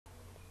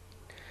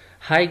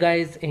Hi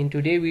guys, in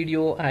today's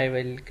video I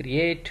will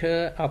create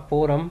a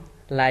forum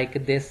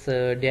like this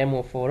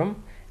demo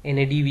forum in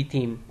a DV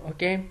theme.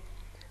 Okay,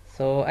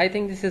 so I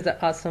think this is an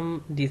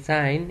awesome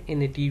design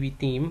in a DV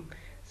theme.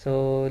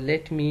 So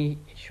let me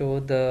show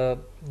the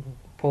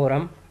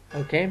forum.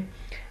 Okay,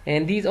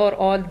 and these are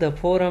all the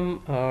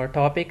forum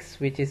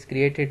topics which is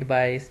created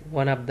by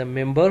one of the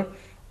member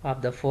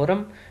of the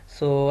forum.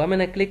 So I'm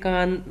gonna click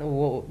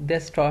on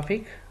this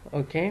topic.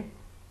 Okay,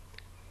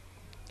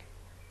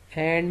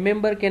 and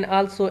member can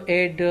also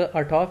add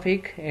a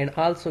topic and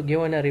also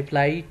given a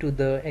reply to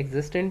the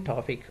existing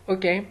topic.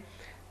 Okay,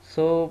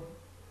 so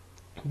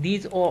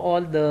these are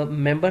all the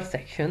member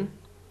section.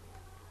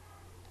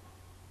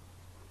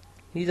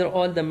 These are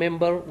all the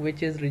member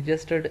which is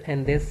registered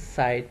in this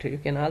site. You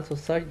can also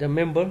search the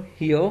member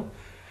here.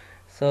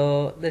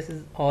 So this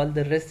is all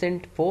the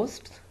recent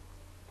posts.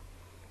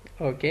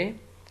 Okay,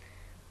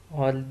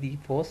 all the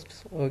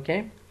posts.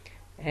 Okay,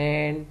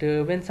 and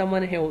when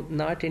someone have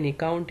not an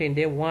account and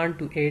they want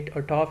to add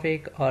a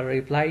topic or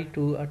reply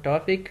to a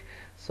topic,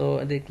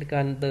 so they click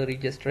on the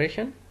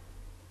registration.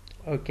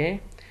 Okay,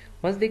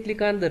 once they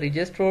click on the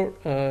register,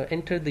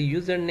 enter the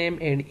username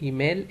and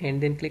email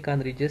and then click on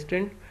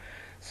register.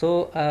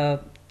 So a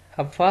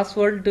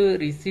password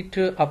receipt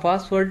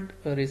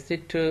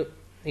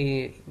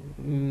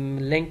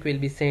link will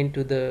be sent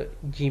to the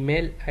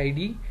Gmail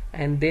ID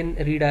and then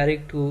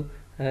redirect to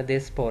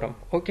this forum.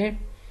 Okay,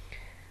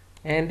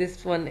 and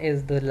this one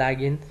is the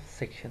login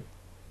section.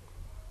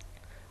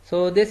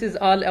 So this is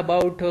all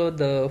about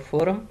the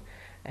forum,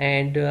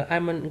 and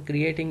I'm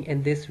creating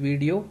in this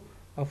video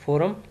a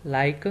forum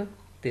like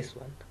this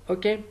one.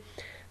 Okay,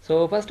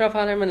 so first of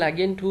all I'm gonna log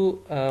into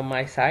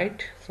my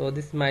site. So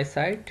this is my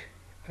site.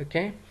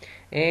 Okay,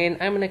 and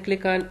I'm gonna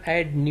click on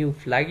add new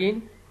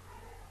plugin,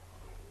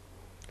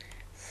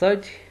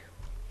 search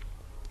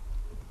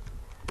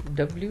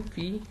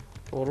WP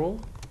Foro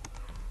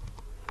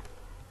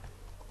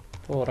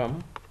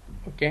forum.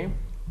 Okay,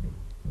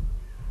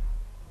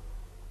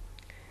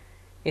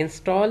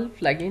 install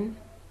plugin,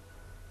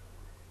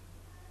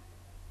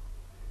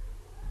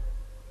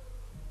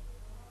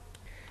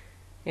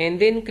 and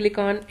then click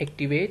on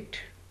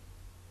activate.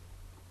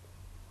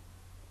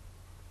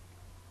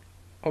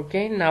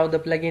 Okay, now the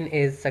plugin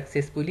is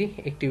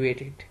successfully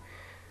activated.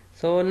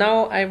 So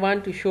now I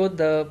want to show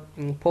the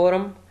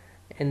forum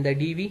and the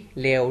DV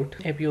layout.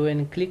 If you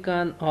can click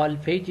on all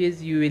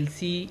pages, you will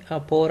see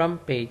a forum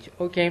page.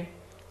 Okay,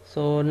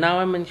 so now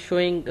I'm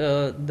showing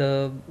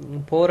the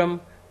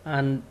forum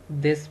on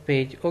this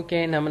page.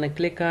 Okay, and I'm gonna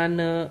click on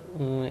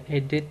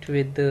edit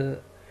with the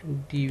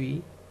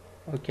DV.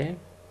 Okay,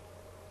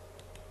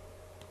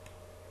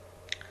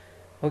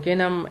 okay,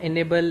 now I'm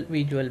enable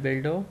visual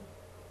builder.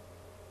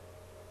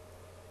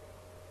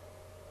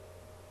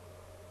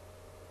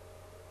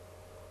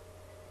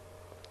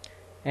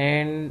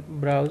 And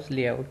browse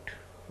layout.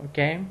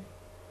 Okay,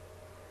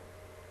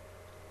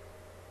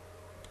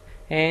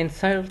 and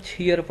search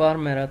here for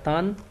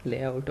marathon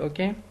layout.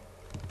 Okay,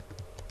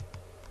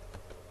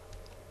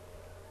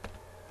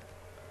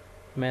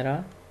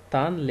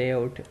 marathon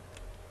layout.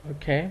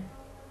 Okay,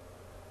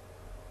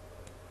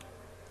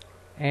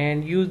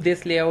 and use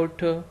this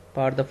layout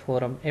for the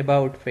forum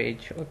about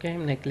page. Okay, I'm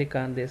gonna click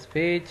on this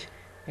page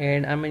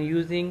and I'm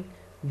using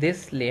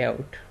this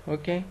layout.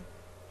 Okay,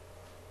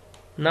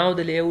 now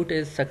the layout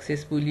is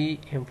successfully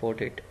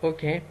imported.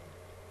 Okay,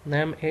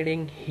 now I'm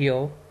adding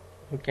here.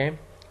 Okay,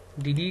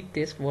 delete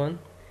this one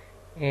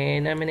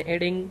and I'm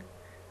adding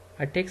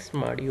a text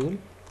module,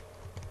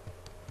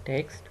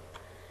 text.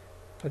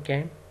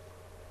 Okay,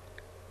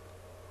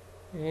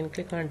 and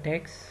click on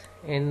text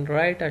and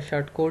write a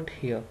shortcode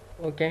here.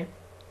 Okay,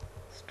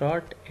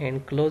 start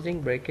and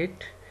closing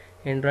bracket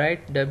and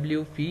write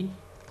WP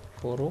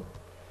Foro.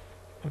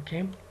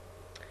 Okay,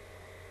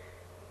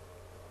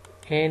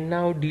 and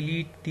now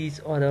delete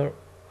these other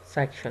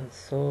sections.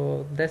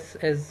 So this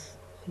is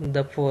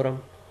the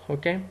forum.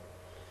 Okay,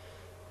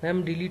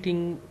 I'm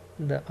deleting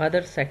the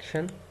other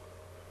section.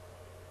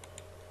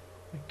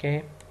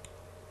 Okay,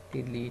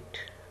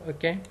 delete.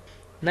 Okay,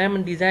 now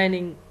I'm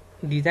design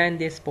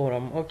this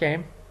forum.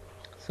 Okay,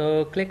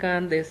 so click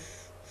on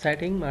this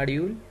setting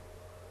module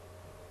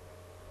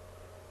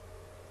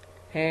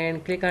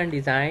and click on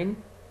design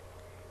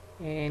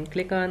and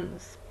click on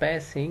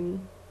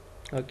spacing.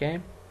 Okay,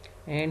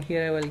 and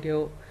here I will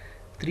give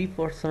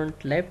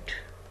 3% left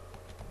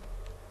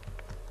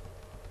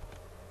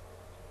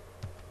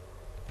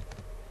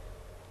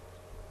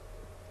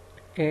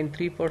and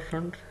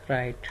 3%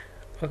 right.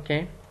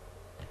 Okay,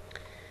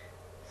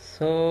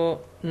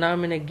 so now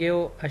I'm gonna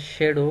give a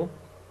shadow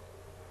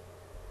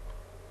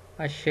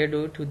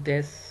to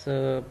this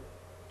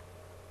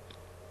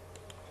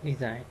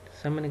design.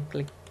 So I'm gonna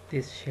click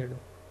this shadow.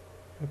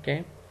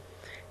 Okay,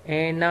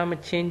 and now I'm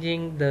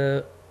changing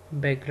the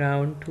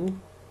background to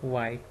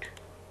white.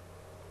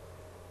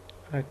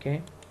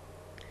 Okay,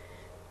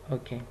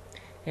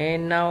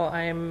 and now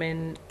I am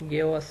in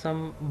give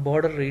some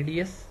border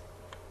radius.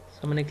 So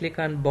I'm gonna click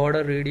on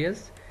border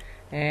radius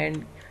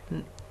and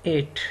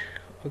 8.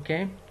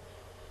 Okay,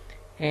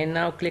 and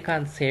now click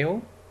on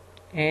save,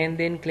 and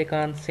then click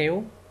on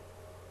save.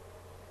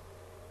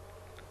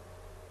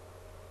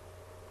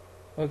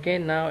 Okay,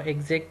 now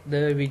exit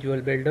the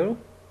visual builder.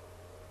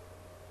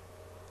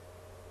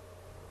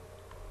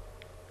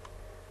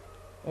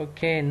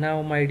 Okay,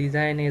 now my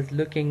design is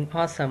looking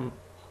awesome.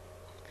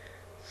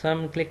 So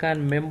I'm click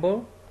on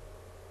member.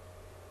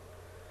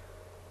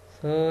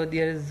 So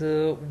there is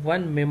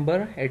one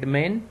member,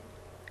 admin,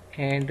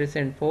 and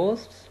recent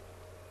posts.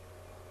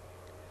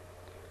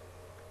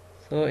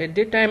 So at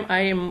that time I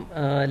am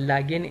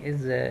login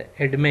is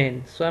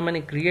admin, so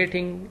I'm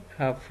creating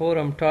a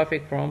forum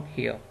topic from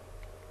here.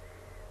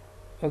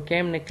 Okay,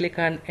 I'm gonna click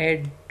on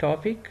add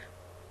topic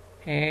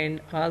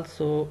and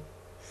also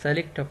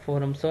select a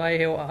forum. So I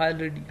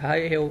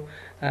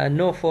have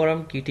no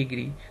forum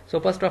category. So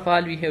first of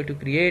all we have to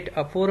create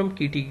a forum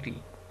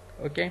category.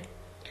 Okay,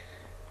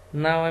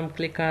 now I'm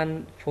click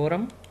on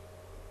forum,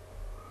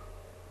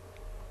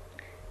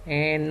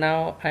 and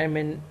now I'm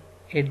in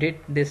edit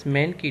this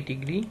main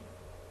category.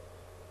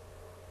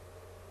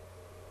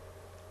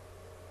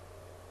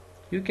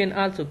 You can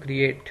also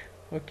create.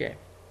 Okay,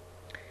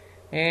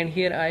 and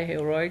here I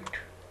have write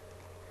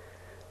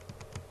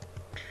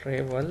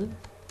travel.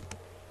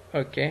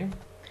 Okay,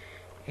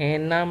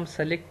 and now I'm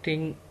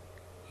selecting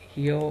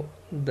here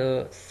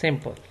the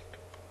sample.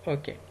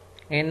 Okay,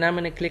 and now I'm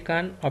going to click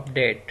on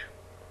update.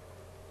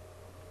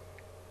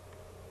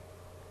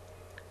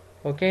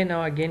 Okay,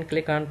 now again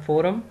click on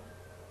forum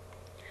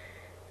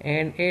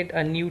and add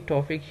a new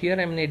topic. Here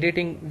I'm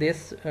editing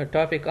this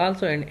topic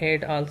also, and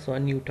add also a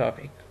new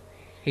topic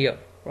here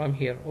from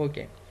here.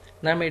 Okay,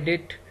 now I'm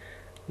edit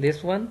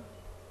this one,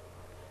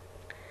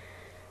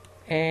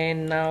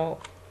 and now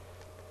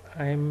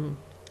I'm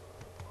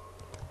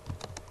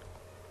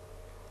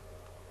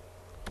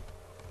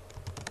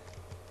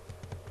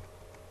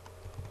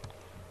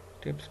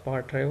tips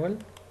for travel,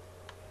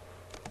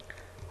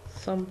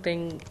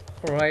 something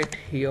right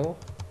here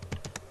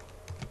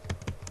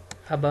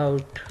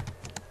about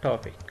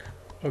topic.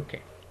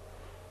 Okay,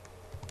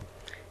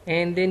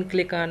 and then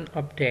click on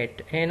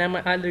update, and I'm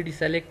already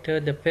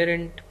selected the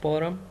parent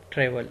forum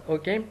travel.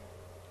 Okay,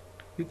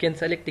 you can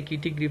select the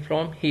category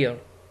from here.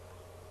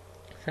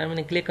 So I'm going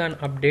to click on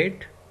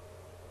update.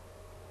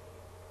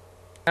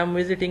 I'm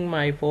visiting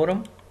my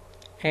forum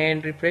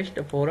and refresh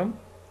the forum.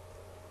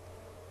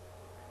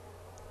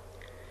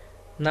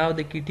 Now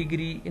the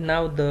category,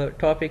 now the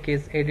topic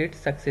is added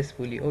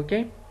successfully.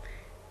 Okay,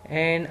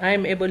 and I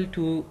am able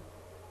to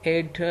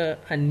add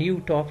a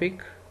new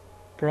topic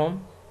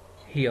from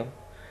here.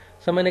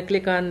 So I'm going to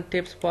click on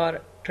tips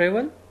for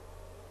travel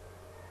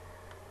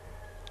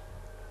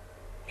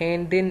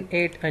and then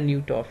add a new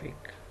topic.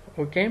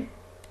 Okay,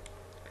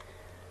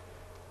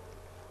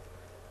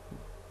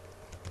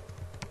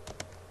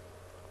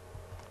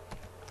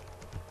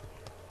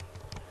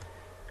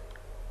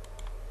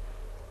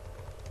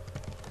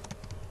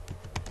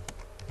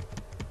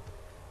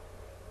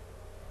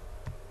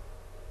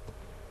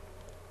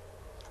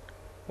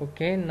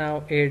 okay,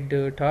 now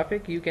add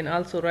topic. You can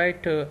also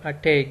write a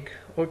tag.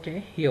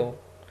 Okay, here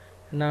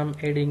now I'm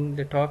adding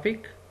the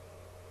topic.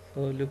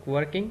 So look,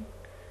 working.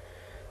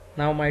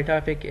 Now my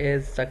topic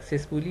is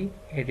successfully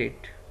added.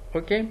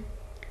 Okay,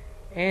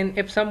 and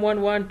if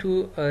someone want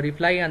to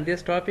reply on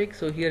this topic,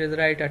 so here is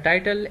write a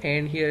title,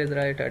 and here is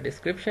write a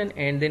description,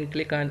 and then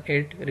click on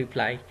add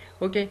reply.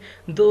 Okay,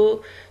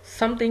 though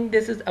something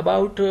this is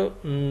about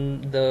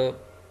the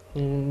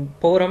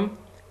forum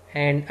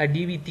and a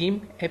DB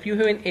theme. If you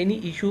have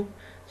any issue,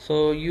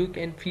 so you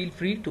can feel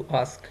free to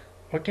ask.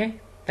 Okay,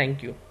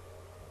 thank you.